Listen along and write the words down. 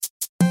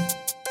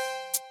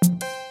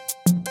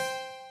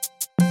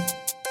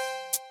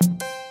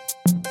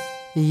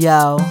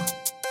Yo.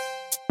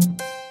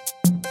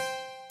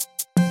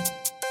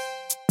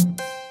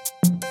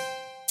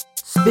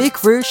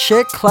 Speak rude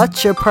shit,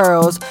 clutch your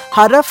pearls.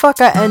 How the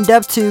fuck I end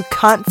up to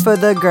cunt for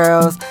the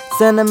girls?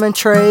 Cinnamon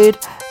trade,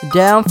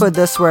 down for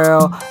the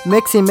swirl.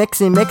 Mixy,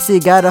 mixy,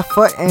 mixy, got a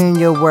foot in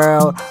your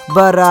world.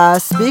 But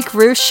speak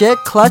rude shit,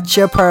 clutch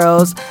your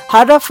pearls.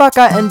 How the fuck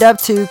I end up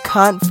to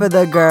cunt for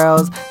the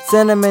girls?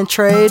 Cinnamon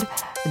trade,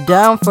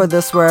 down for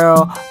the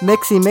swirl.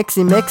 Mixy,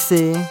 mixy,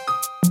 mixy.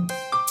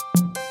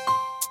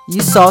 You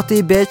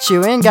salty bitch,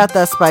 you ain't got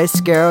that spice,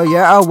 girl.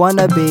 You're a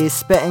wannabe,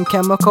 spitting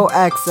chemical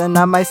X, and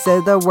I might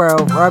save the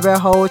world. Rabbit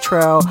hole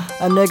trail,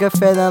 a nigga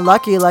feeling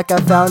lucky like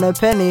I found a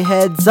penny.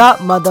 Heads up,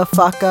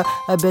 motherfucker,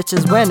 a bitch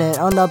is winning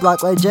on the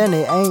block like Jenny.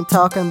 Ain't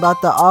talking about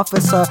the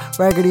officer,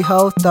 raggedy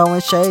hoe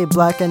throwing shade,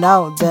 blacking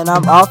out. Then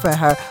I'm offering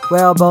her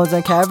whalebones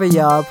and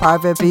caviar,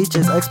 private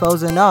beaches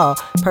exposing all.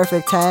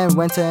 Perfect tan,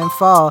 winter and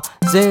fall.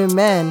 Zoom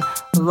in,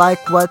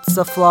 like what's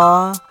a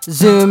flaw?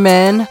 Zoom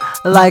in,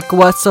 like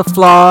what's a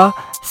flaw?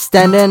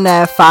 Standing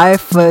at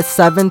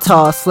 5'7"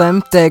 tall,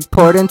 slim thick,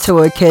 poured into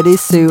a kitty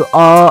suit.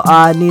 All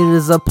I need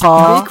is a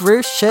paw. Speak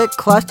rude shit,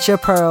 clutch your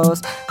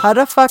pearls. How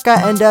the fuck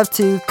I end up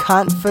to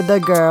cunt for the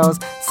girls?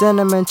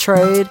 Cinnamon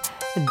trade,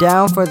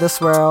 down for the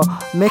swirl.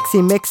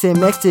 Mixy, mixy,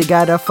 mixy,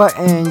 got a foot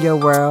in your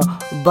world.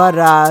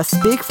 But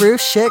speak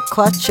rude shit,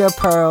 clutch your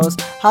pearls.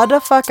 How the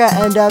fuck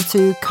I end up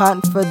to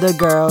cunt for the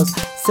girls?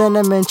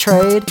 Cinnamon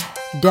trade,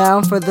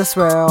 down for the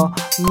swirl.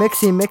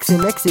 Mixy, mixy,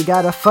 mixy,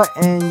 got a foot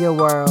in your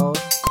world.